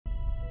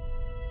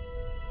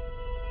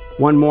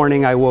One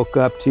morning I woke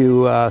up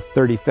to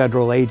 30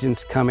 federal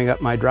agents coming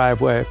up my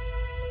driveway,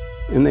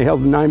 and they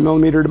held a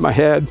 9mm to my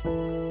head.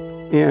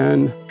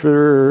 And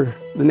for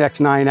the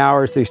next 9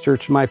 hours, they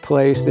searched my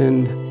place.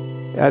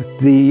 And at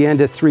the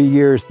end of 3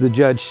 years, the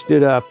judge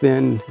stood up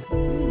and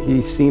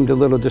he seemed a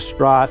little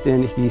distraught.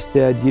 And he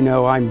said, you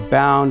know, I'm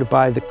bound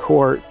by the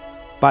court,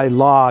 by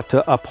law,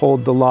 to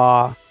uphold the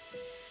law.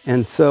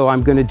 And so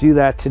I'm going to do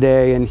that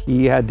today. And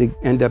he had to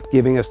end up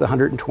giving us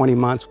 120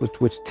 months,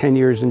 which was 10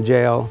 years in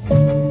jail.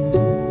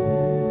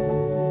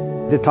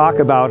 To talk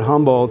about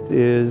Humboldt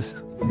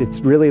it's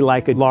really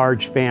like a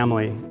large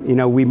family. You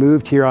know, we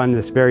moved here on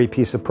this very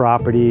piece of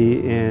property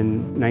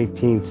in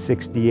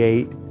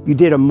 1968. You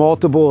did a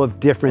multiple of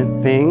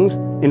different things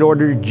in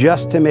order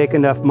just to make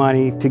enough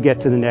money to get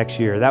to the next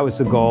year. That was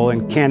the goal,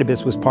 and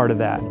cannabis was part of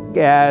that.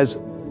 As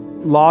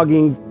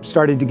logging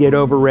started to get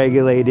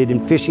overregulated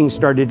and fishing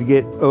started to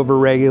get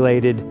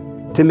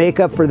overregulated, to make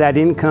up for that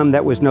income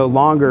that was no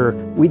longer,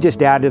 we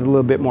just added a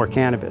little bit more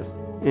cannabis.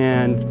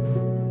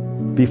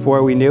 And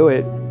before we knew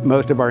it,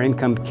 most of our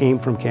income came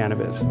from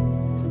cannabis.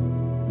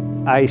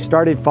 I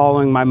started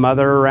following my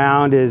mother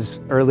around as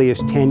early as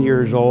 10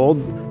 years old,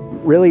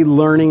 really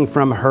learning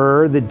from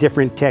her the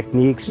different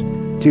techniques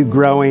to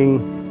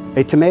growing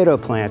a tomato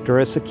plant or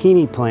a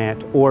zucchini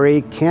plant or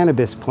a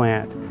cannabis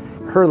plant.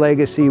 Her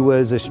legacy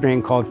was a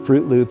strain called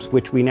Fruit Loops,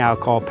 which we now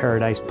call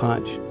Paradise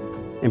Punch.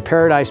 And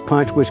Paradise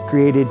Punch was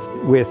created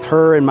with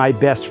her and my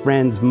best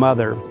friend's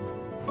mother.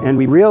 And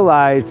we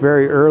realized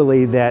very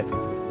early that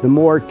the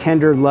more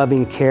tender,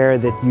 loving care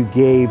that you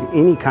gave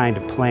any kind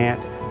of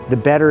plant, the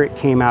better it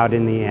came out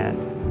in the end.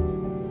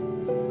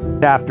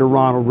 After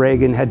Ronald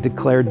Reagan had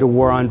declared the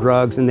war on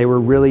drugs and they were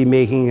really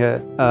making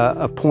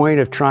a point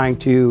of trying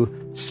to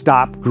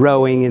stop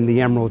growing in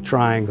the Emerald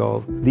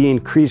Triangle, the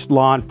increased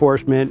law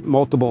enforcement,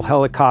 multiple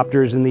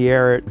helicopters in the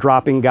air,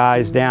 dropping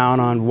guys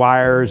down on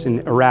wires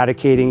and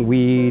eradicating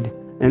weed.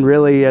 And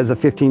really, as a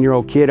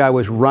 15-year-old kid, I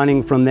was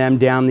running from them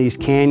down these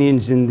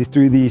canyons and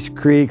through these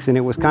creeks, and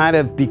it was kind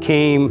of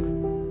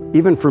became,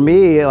 even for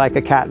me, like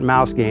a cat and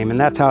mouse game, and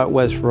that's how it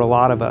was for a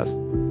lot of us.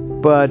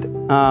 But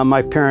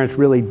my parents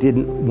really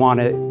didn't want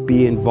to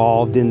be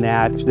involved in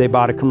that. They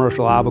bought a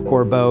commercial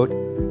albacore boat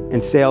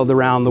and sailed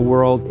around the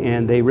world,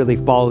 and they really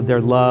followed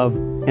their love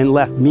and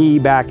left me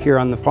back here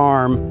on the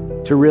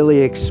farm to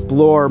really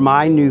explore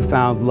my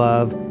newfound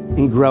love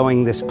in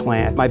growing this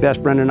plant. My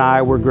best friend and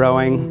I were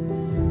growing,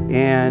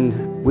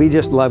 and we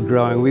just loved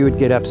growing. We would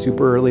get up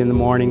super early in the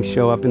morning,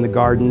 show up in the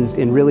gardens,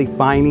 and really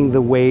finding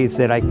the ways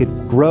that I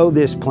could grow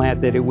this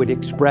plant, that it would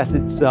express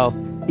itself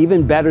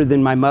even better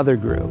than my mother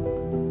grew.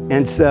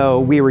 And so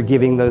we were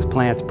giving those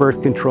plants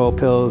birth control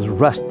pills,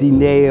 rusty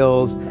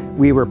nails.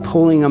 We were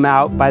pulling them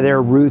out by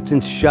their roots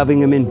and shoving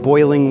them in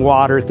boiling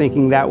water,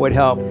 thinking that would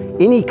help.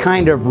 Any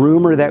kind of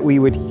rumor that we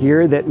would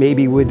hear that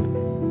maybe would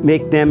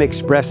make them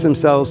express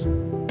themselves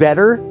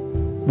better,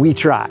 we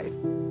tried.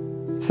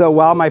 So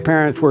while my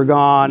parents were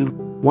gone,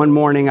 one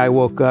morning I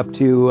woke up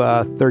to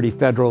 30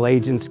 federal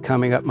agents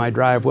coming up my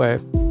driveway,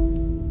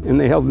 and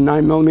they held a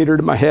 9mm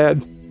to my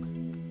head.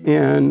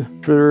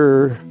 And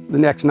for the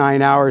next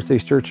 9 hours, they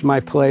searched my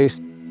place.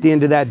 At the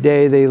end of that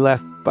day, they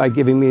left by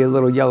giving me a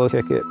little yellow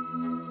ticket.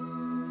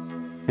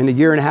 And a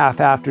year and a half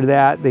after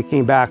that, they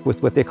came back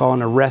with what they call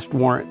an arrest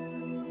warrant.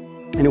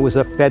 And it was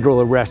a federal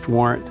arrest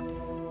warrant.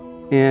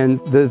 And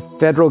the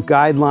federal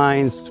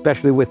guidelines,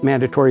 especially with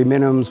mandatory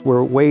minimums,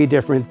 were way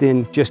different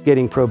than just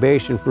getting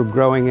probation for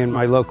growing in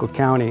my local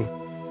county.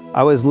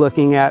 I was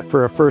looking at,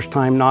 for a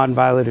first-time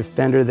nonviolent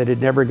offender that had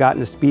never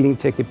gotten a speeding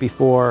ticket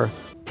before,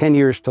 10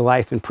 years to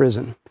life in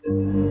prison.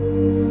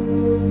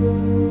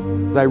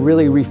 I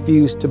really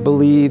refused to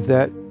believe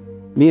that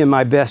me and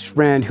my best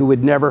friend, who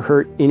would never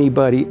hurt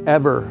anybody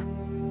ever,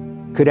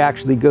 could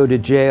actually go to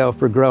jail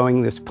for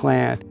growing this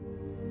plant.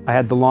 I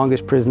had the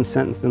longest prison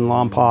sentence in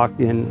Lompoc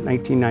in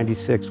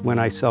 1996 when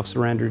I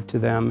self-surrendered to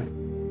them.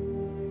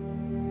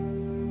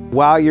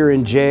 While you're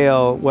in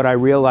jail, what I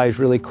realized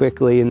really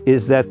quickly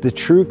is that the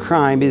true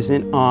crime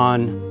isn't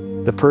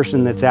on the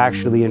person that's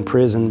actually in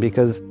prison,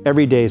 because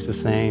every day is the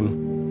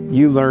same.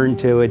 You learn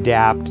to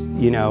adapt,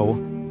 you know,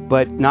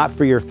 but not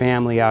for your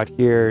family out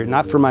here,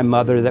 not for my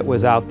mother that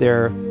was out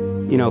there,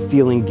 you know,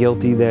 feeling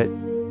guilty that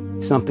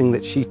something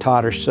that she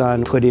taught her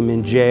son put him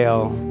in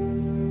jail.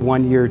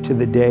 1 year to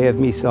the day of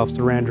me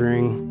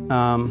self-surrendering,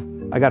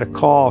 I got a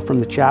call from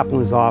the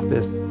chaplain's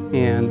office,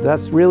 and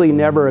that's really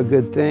never a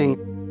good thing.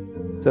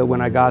 So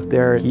when I got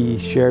there, he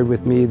shared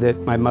with me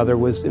that my mother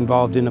was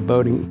involved in a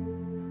boating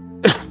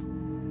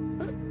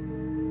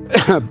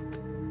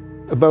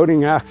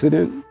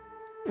accident,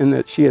 and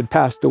that she had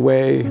passed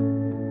away.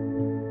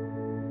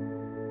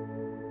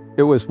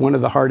 It was one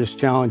of the hardest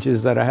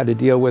challenges that I had to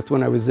deal with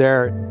when I was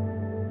there.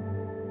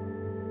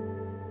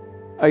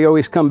 I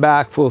always come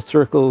back full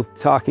circle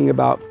talking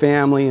about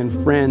family and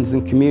friends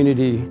and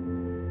community,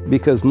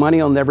 because money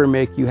will never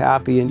make you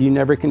happy, and you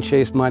never can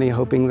chase money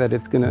hoping that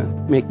it's gonna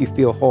make you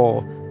feel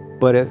whole.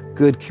 But a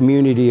good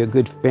community, a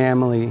good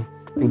family,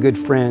 and good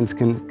friends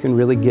can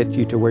really get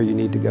you to where you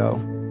need to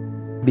go.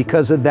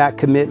 Because of that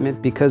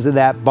commitment, because of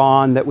that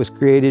bond that was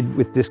created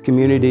with this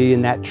community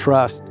and that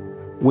trust,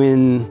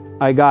 when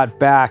I got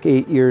back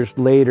 8 years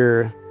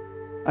later,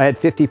 I had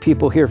 50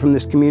 people here from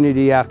this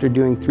community after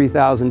doing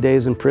 3,000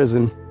 days in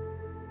prison,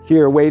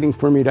 here waiting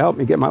for me to help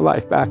me get my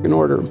life back in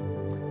order.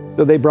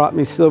 So they brought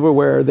me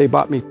silverware, they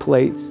bought me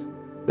plates,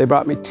 they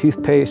brought me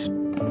toothpaste,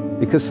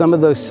 because some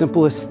of those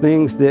simplest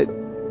things that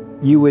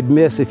you would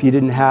miss if you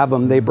didn't have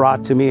them, they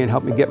brought to me and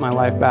helped me get my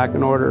life back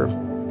in order.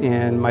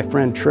 And my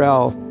friend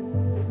Trell,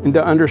 and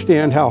to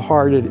understand how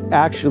hard it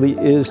actually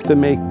is to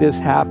make this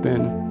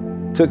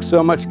happen, took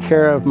so much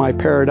care of my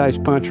Paradise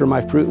Punch, or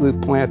my Fruit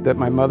Loop plant that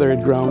my mother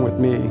had grown with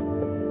me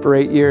for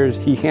 8 years.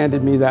 He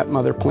handed me that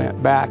mother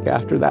plant back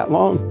after that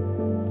long.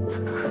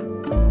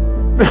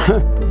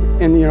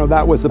 And you know,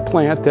 that was a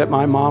plant that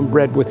my mom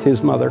bred with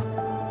his mother.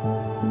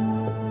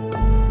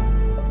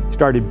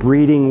 Started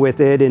breeding with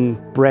it and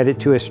bred it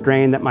to a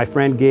strain that my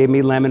friend gave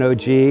me, Lemon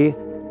OG,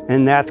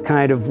 and that's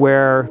kind of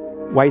where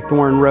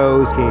Whitethorn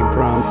Rose came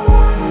from.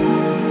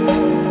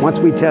 Once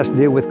we tested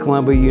it with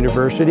Columbia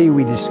University,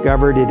 we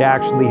discovered it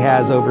actually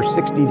has over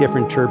 60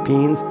 different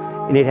terpenes,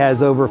 and it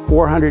has over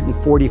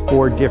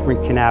 444 different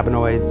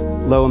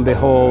cannabinoids. Lo and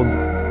behold,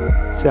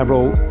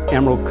 several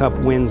Emerald Cup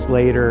wins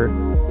later,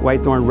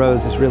 Whitethorn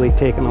Rose has really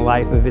taken a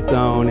life of its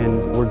own,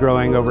 and we're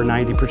growing over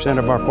 90%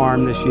 of our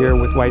farm this year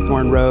with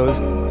Whitethorn Rose,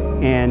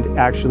 and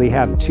actually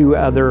have 2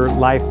 other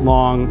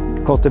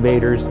lifelong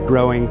cultivators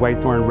growing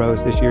Whitethorn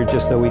Rose this year,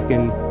 just so we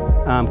can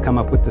come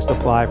up with the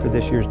supply for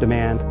this year's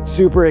demand.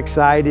 Super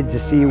excited to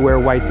see where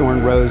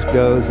Whitethorn Rose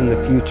goes in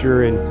the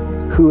future,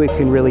 and who it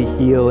can really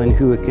heal and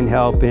who it can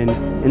help. And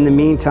in the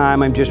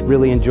meantime, I'm just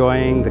really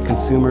enjoying the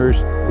consumers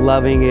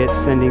loving it,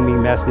 sending me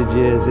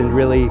messages, and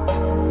really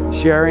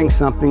sharing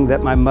something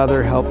that my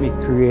mother helped me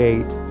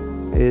create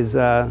is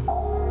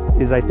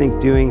I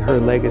think doing her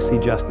legacy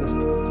justice.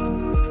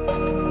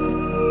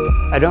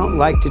 I don't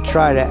like to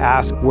try to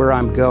ask where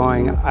I'm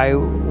going. I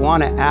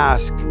want to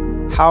ask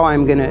how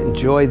I'm going to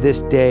enjoy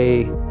this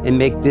day and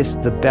make this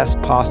the best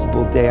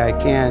possible day I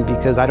can,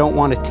 because I don't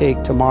want to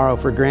take tomorrow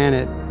for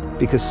granted,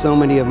 because so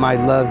many of my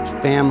loved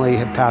family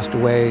have passed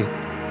away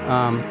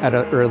at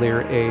an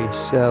earlier age.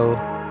 So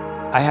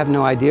I have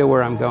no idea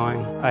where I'm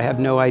going. I have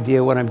no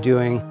idea what I'm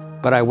doing,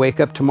 but I wake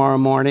up tomorrow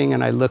morning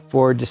and I look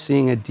forward to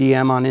seeing a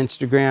DM on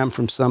Instagram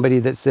from somebody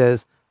that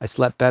says, "I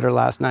slept better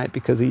last night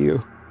because of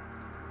you."